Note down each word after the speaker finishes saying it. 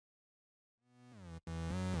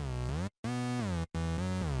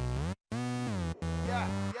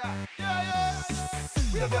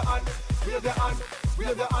wave your hand, wave your hand,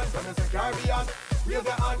 wave your hand from the Caribbean. Wave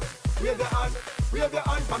your hand, wave your hand, wave your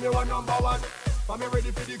hand from your #1. From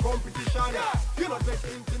ready for the competition. You not get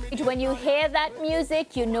intimidated. When you hear that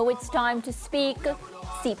music, you know it's time to speak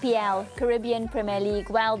CPL, Caribbean Premier League.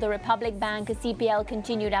 Well, the Republic Bank CPL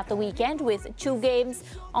continued at the weekend with 2 games.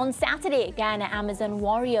 On Saturday, Guyana Amazon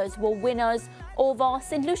Warriors were winners over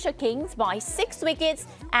St. Lucia Kings by 6 wickets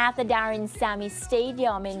at the Darren Sammy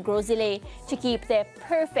Stadium in Grosile to keep their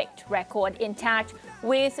perfect record intact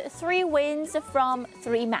with 3 wins from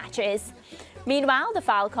 3 matches. Meanwhile, the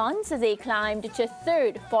Falcons, they climbed to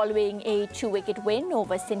 3rd following a 2-wicket win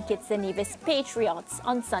over St. Kitts and Nevis Patriots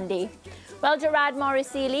on Sunday. Well, Gerard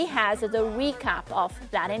Morrisili has the recap of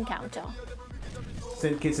that encounter.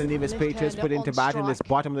 St. Kitts and Nevis Patriots put into bat in this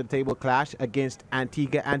bottom-of-the-table clash against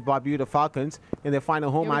Antigua and Barbuda Falcons in their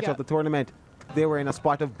final home match of the tournament. They were in a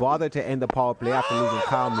spot of bother to end the power play after losing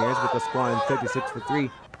Kyle Mears with a score on 36 for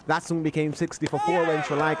 3. That soon became 60 for 4 when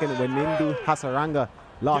Sri Lankan Wenindu Hasaranga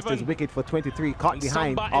lost his wicket for 23, caught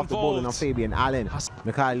behind off the bowling of Fabian Allen.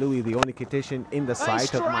 Mikhail Louis, the only tactician in the side,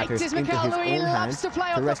 took matters into his own hands to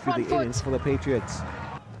rescue the innings for the Patriots.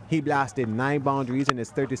 He blasted 9 boundaries in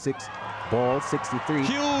his 36 balls, 63,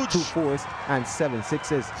 2 fours and 7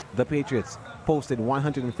 sixes. The Patriots posted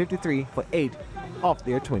 153 for 8 of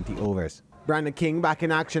their 20 overs. Brandon King back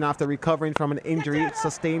in action after recovering from an injury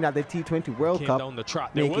sustained at the T20 World Cup,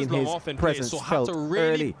 making his presence felt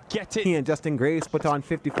early. He and Justin Grace put on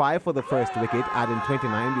 55 for the first wicket, adding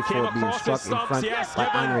 29 before being struck in front by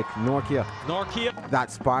Anrik Norkia.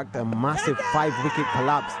 That sparked a massive 5-wicket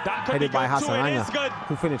collapse headed by Hasaranga,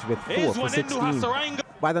 who finished with 4 for 16.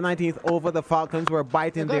 By the 19th over, the Falcons were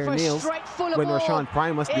biting their nails when Rashawn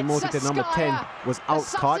Primus, demoted to number 10, was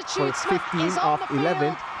out-caught for 15 off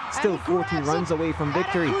 11. Still 14 runs away from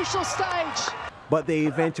victory. But they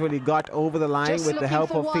eventually got over the line with the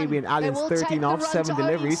help of Fabian Allen's 13 off 7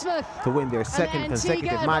 deliveries to win their 2nd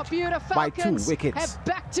consecutive match by 2 wickets.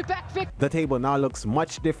 The table now looks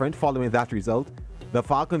much different following that result. The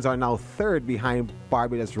Falcons are now 3rd behind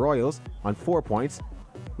Barbados Royals on 4 points,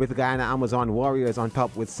 with Guyana Amazon Warriors on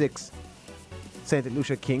top with 6. St.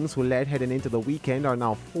 Lucia Kings, who led heading into the weekend, are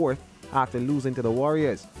now 4th after losing to the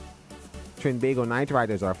Warriors. Trinbago Knight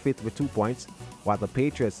Riders are 5th with 2 points, while the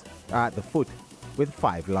Patriots are at the foot with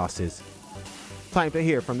 5 losses. Time to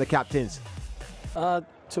hear from the captains.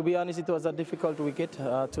 To be honest, it was a difficult wicket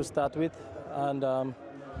to start with, and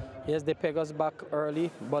yes, they peg us back early,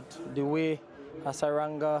 but the way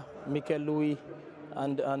Hasaranga, Mikel Louis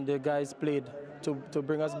and the guys played to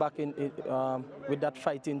bring us back in with that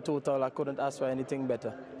fighting total, I couldn't ask for anything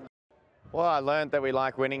better. Well, I learned that we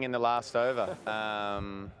like winning in the last over.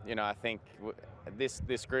 You know, I think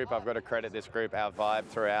this group, I've got to credit this group, our vibe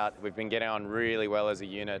throughout. We've been getting on really well as a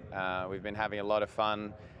unit. We've been having a lot of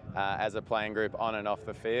fun as a playing group on and off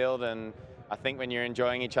the field. And I think when you're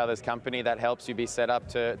enjoying each other's company, that helps you be set up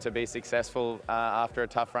to be successful after a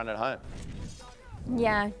tough run at home.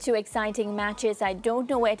 Yeah, 2 exciting matches. I don't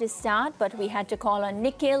know where to start, but we had to call on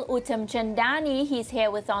Nikhil Uttamchandani. He's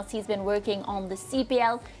here with us. He's been working on the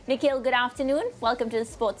CPL. Nikhil, good afternoon. Welcome to the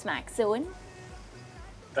SportsMax Zone.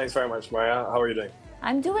 Thanks very much, Maya. How are you doing?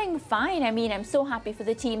 I'm doing fine. I mean, I'm so happy for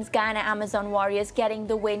the teams, Guyana Amazon Warriors getting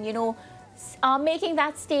the win, you know, making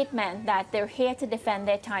that statement that they're here to defend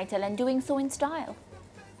their title and doing so in style.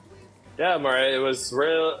 Yeah, Maya, it was a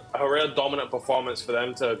real dominant performance for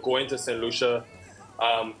them to go into St. Lucia.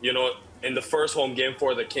 You know, in the first home game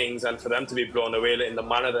for the Kings, and for them to be blown away in the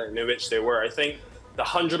manner in which they were. I think the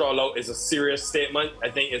 100 all out is a serious statement. I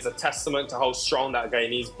think it's a testament to how strong that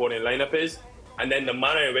Guyanese bowling lineup is. And then the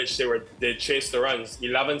manner in which they chased the runs,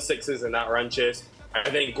 11 sixes in that run chase. I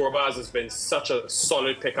think Gorbaz has been such a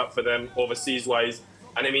solid pickup for them overseas-wise.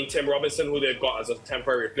 And I mean, Tim Robinson, who they've got as a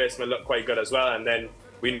temporary replacement, looked quite good as well. And then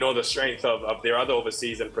we know the strength of their other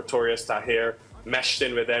overseas, and Pretorius, Tahir, meshed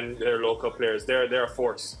in with them, their local players. They're a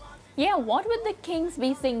force. Yeah, what would the Kings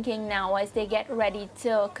be thinking now as they get ready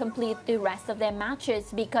to complete the rest of their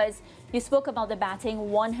matches? Because you spoke about the batting,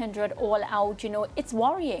 100 all out, you know, it's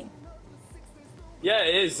worrying. Yeah,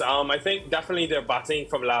 it is. I think definitely their batting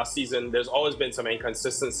from last season, there's always been some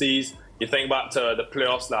inconsistencies. You think back to the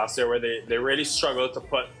playoffs last year where they really struggled to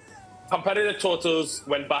put competitive totals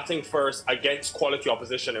when batting first against quality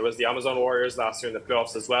opposition. It was the Amazon Warriors last year in the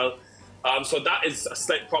playoffs as well. So that is a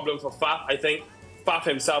slight problem for Faf. I think Faf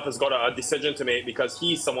himself has got a decision to make, because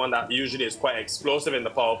he's someone that usually is quite explosive in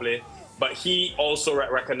the power play. But he also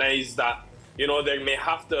recognized that, you know, they may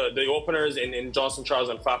have to, the openers in Johnson, Charles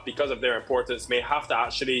and Faf, because of their importance, may have to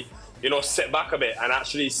actually, you know, sit back a bit and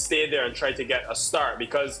actually stay there and try to get a start.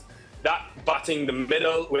 Because that batting the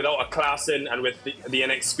middle without a class in and with the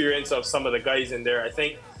inexperience of some of the guys in there, I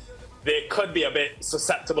think they could be a bit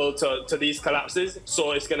susceptible to these collapses.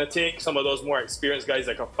 So it's going to take some of those more experienced guys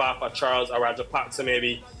like a Faf, a Charles, a Rajapaksa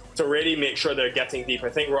maybe, to really make sure they're getting deep. I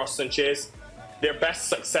think Roston Chase, their best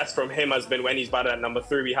success from him has been when he's batted at number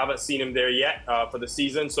 3. We haven't seen him there yet for the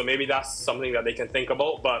season, so maybe that's something that they can think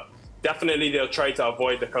about. But definitely they'll try to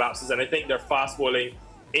avoid the collapses. And I think their fast bowling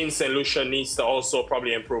in St. Lucia needs to also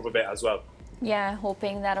probably improve a bit as well. Yeah,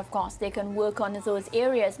 hoping that, of course, they can work on those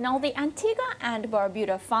areas. Now, the Antigua and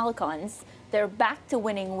Barbuda Falcons, they're back to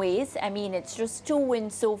winning ways. I mean, it's just 2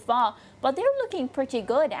 wins so far, but they're looking pretty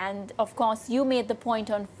good. And, of course, you made the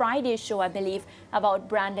point on Friday's show, I believe, about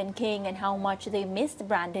Brandon King and how much they missed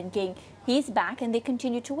Brandon King. He's back and they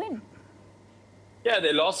continue to win. Yeah,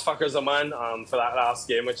 they lost Fakhar Zaman for that last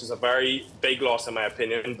game, which is a very big loss in my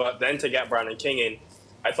opinion. But then to get Brandon King in,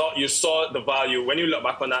 I thought you saw the value. When you look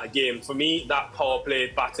back on that game, for me, that power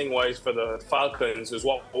play batting-wise for the Falcons is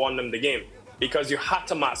what won them the game. Because you had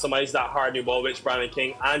to maximise that hard new ball, which Brandon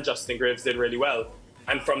King and Justin Graves did really well.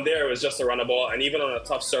 And from there, it was just a runner ball. And even on a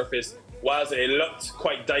tough surface, whilst it looked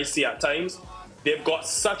quite dicey at times, they've got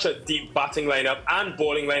such a deep batting lineup and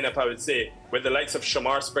bowling lineup, I would say, with the likes of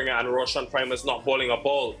Shamar Springer and Roshan Primus not bowling a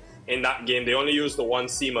ball in that game. They only used the one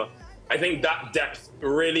seamer. I think that depth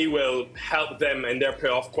really will help them in their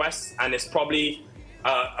playoff quest, and it's probably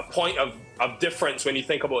a point of difference when you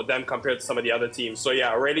think about them compared to some of the other teams. So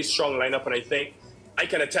yeah, a really strong lineup, and I think I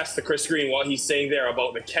can attest to Chris Green what he's saying there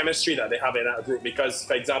about the chemistry that they have in that group, because,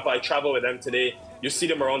 for example, I travel with them today. You see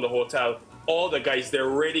them around the hotel. All the guys, they're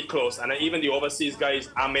really close, and even the overseas guys,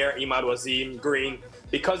 Amir, Imad Wazim, Green,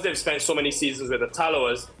 because they've spent so many seasons with the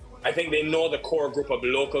Taloas, I think they know the core group of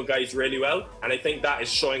local guys really well, and I think that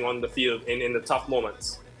is showing on the field in the tough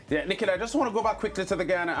moments. Yeah, Nikhil, I just want to go back quickly to the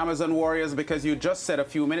Guyana Amazon Warriors, because you just said a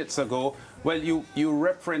few minutes ago, well, you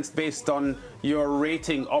referenced based on your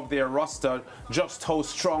rating of their roster just how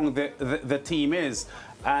strong the team is.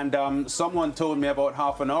 And someone told me about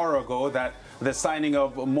half an hour ago that the signing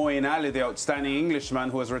of Moeen Ali, the outstanding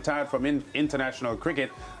Englishman who has retired from international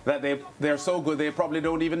cricket, that they're so good they probably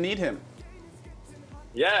don't even need him.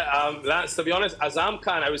 Yeah, Lance, to be honest, Azam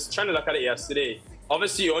Khan, I was trying to look at it yesterday.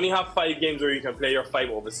 Obviously, you only have 5 games where you can play your 5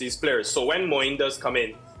 overseas players. So when Moeen does come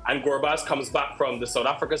in and Gurbaz comes back from the South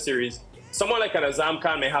Africa series, someone like an Azam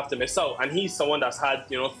Khan may have to miss out. And he's someone that's had,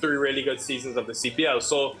 3 really good seasons of the CPL.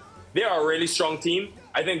 So they are a really strong team.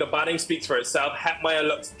 I think the batting speaks for itself. Hetmeyer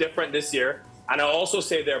looks different this year. And I'll also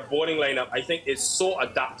say their bowling lineup, I think, is so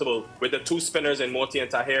adaptable with the 2 spinners in Moti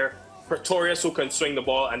and Tahir, Pretorius who can swing the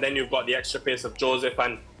ball, and then you've got the extra pace of Joseph.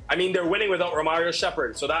 And I mean, they're winning without Romario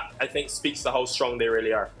Shepherd. So that, I think, speaks to how strong they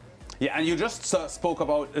really are. Yeah, and you just spoke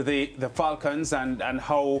about the Falcons and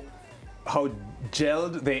how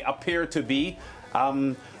gelled they appear to be.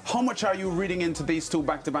 How much are you reading into these 2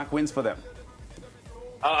 back-to-back wins for them?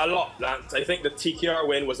 A lot, Lance. I think the TKR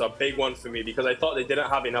win was a big one for me because I thought they didn't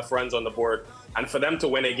have enough runs on the board. And for them to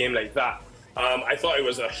win a game like that, I thought it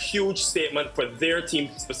was a huge statement for their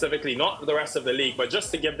team specifically, not the rest of the league, but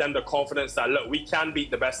just to give them the confidence that, look, we can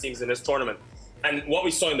beat the best teams in this tournament. And what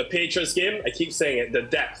we saw in the Patriots game, I keep saying it, the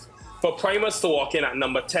depth. For Primus to walk in at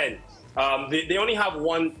number 10, they only have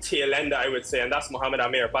one tail ender, I would say, and that's Mohamed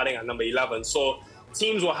Amir batting at number 11. So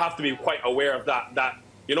teams will have to be quite aware of that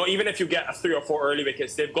even if you get a 3 or 4 early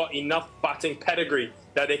wickets, they've got enough batting pedigree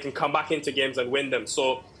that they can come back into games and win them.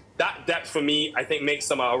 So that depth for me, I think, makes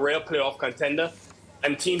them a real playoff contender.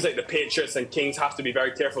 And teams like the Patriots and Kings have to be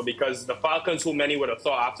very careful because the Falcons, who many would have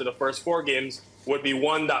thought after the first 4 games would be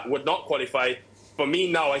one that would not qualify. For me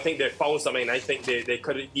now, I think they've found something. I think they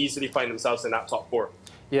could easily find themselves in that top 4.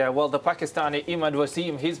 Yeah, well, the Pakistani Imad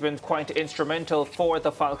Wasim, he's been quite instrumental for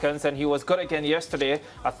the Falcons, and he was good again yesterday.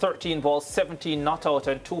 A 13 balls, 17 not out,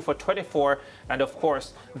 and 2 for 24. And of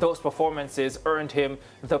course, those performances earned him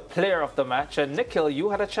the player of the match. And Nikhil, you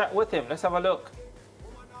had a chat with him. Let's have a look.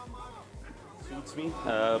 Suits me,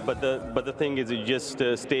 but the thing is, you just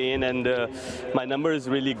stay in, and my number is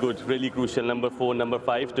really good, really crucial. Number 4, number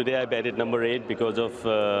 5. Today I batted number 8 because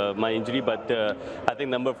of my injury, but I think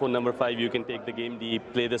number 4, number 5, you can take the game deep,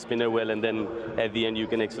 play the spinner well, and then at the end you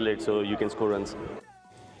can accelerate so you can score runs.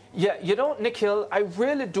 Yeah, Nikhil, I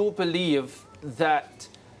really do believe that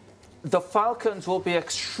the Falcons will be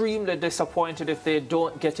extremely disappointed if they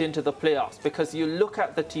don't get into the playoffs, because you look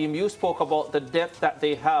at the team, you spoke about the depth that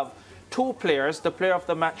they have. 2 players, the player of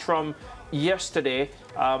the match from yesterday,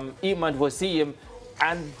 Imad Wasim,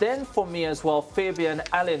 and then for me as well, Fabian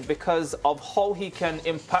Allen, because of how he can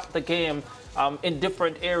impact the game in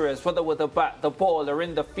different areas, whether with the bat, the ball, or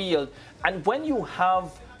in the field. And when you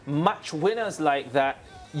have match winners like that,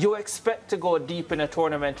 you expect to go deep in a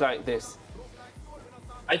tournament like this?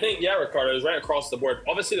 I think, yeah, Ricardo, is right across the board.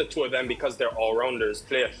 Obviously, the two of them, because they're all-rounders,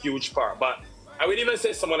 play a huge part. But I would even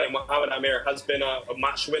say someone like Mohamed Amir has been a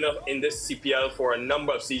match winner in this CPL for a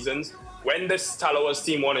number of seasons. When this Talawas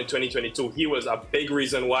team won in 2022, he was a big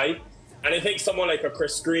reason why. And I think someone like a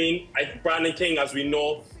Chris Green, Brandon King, as we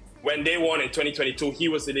know, when they won in 2022, he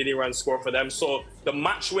was the leading run scorer for them. So the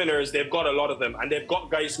match winners, they've got a lot of them. And they've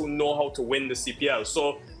got guys who know how to win the CPL.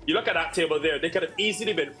 So you look at that table there, they could have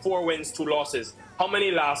easily been 4 wins, 2 losses. How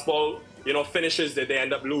many last ball, finishes did they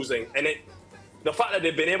end up losing? And the fact that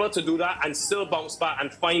they've been able to do that and still bounce back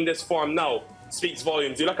and find this form now speaks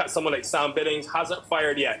volumes. You look at someone like Sam Billings, hasn't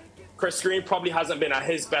fired yet. Chris Green probably hasn't been at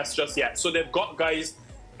his best just yet. So they've got guys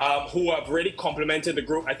who have really complemented the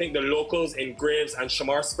group. I think the locals in Graves and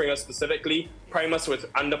Shamar Springer specifically, Primus with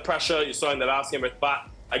under pressure, you saw in the last game with Bat,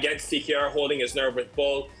 against TKR holding his nerve with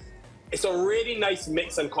ball. It's a really nice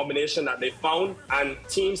mix and combination that they found, and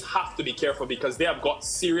teams have to be careful because they have got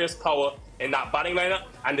serious power in that batting lineup,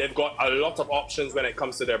 and they've got a lot of options when it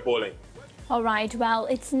comes to their bowling. All right, well,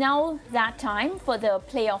 it's now that time for the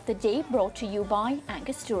play of the day, brought to you by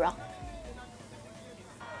Angostura.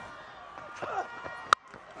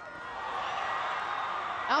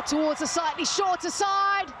 Out towards the slightly shorter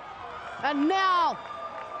side. And now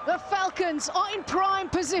the Falcons are in prime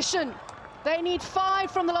position. They need 5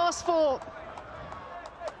 from the last 4.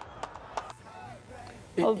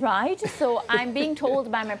 All right, so I'm being told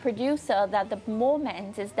by my producer that the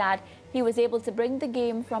moment is that he was able to bring the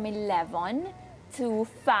game from 11 to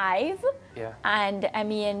 5. Yeah. And I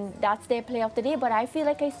mean, that's their play of the day, but I feel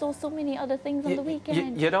like I saw so many other things on the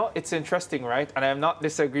weekend. You know, it's interesting, right? And I'm not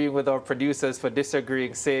disagreeing with our producers for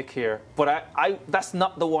disagreeing sake here, but that's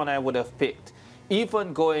not the one I would have picked.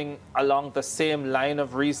 Even going along the same line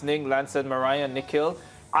of reasoning, Lance and Mariah and Nikhil,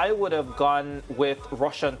 I would have gone with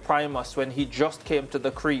Russian Primus when he just came to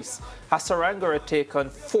the crease. Hasaranga had taken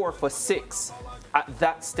 4 for 6 at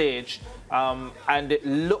that stage, and it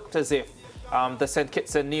looked as if the St.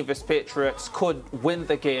 Kitts and Nevis Patriots could win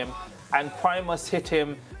the game, and Primus hit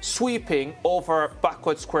him sweeping over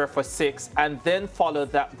backward square for 6 and then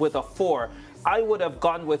followed that with a 4. I would have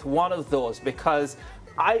gone with one of those because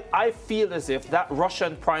I feel as if that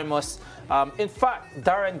Russian Primus, in fact,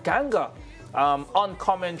 Darren Ganga on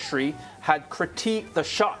commentary had critiqued the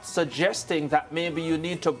shot, suggesting that maybe you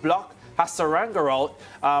need to block Hasaranga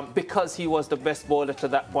out because he was the best bowler to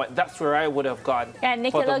that point. That's where I would have gone. Yeah,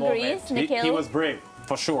 Nikhil agrees. He was brave,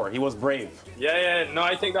 for sure. He was brave. Yeah. No,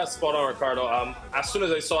 I think that's spot on, Ricardo. As soon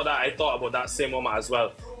as I saw that, I thought about that same moment as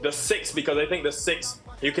well. The 6, because I think the 6,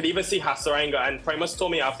 you could even see Hasaranga, and Primus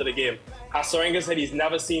told me after the game, Hasaranga said he's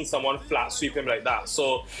never seen someone flat sweep him like that.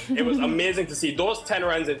 So it was amazing to see. Those 10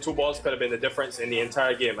 runs in 2 balls could have been the difference in the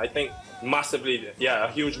entire game. I think massively, yeah,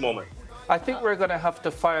 a huge moment. I think we're going to have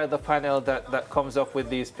to fire the panel that comes up with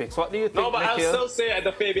these picks. What do you think, No, but Nikhil? I'll still say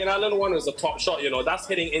the Fabian Allen one was a top shot. That's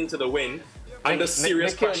hitting into the wind. Under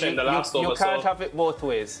serious Nikhil, pressure in the last over. You can't have it both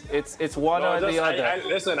ways. It's one or the other.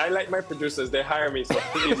 Listen, I like my producers. They hire me, so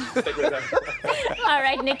please stick with them. All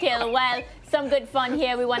right, Nikhil. Well, some good fun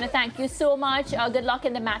here. We want to thank you so much. Good luck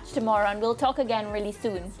in the match tomorrow, and we'll talk again really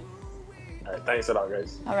soon. All right, thanks a lot,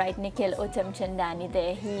 guys. All right, Nikhil Uttam Chandani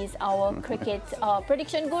there. He's our cricket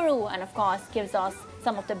prediction guru, and of course gives us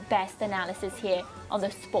some of the best analysis here on the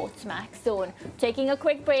SportsMax zone. Taking a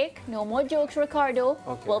quick break. No more jokes, Ricardo.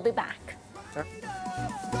 Okay. We'll be back. And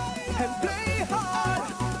play hard.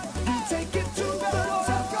 You take it to the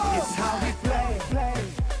top. It's how we play.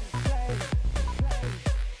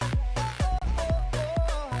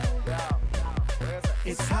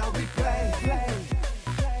 It's how we play.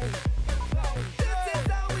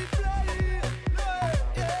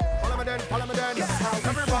 Follow me then.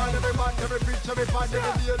 Every ball, every man, every pitch, every fan,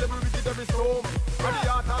 every deal, every wicket, every storm. And the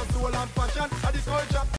art and soul and passion and the culture.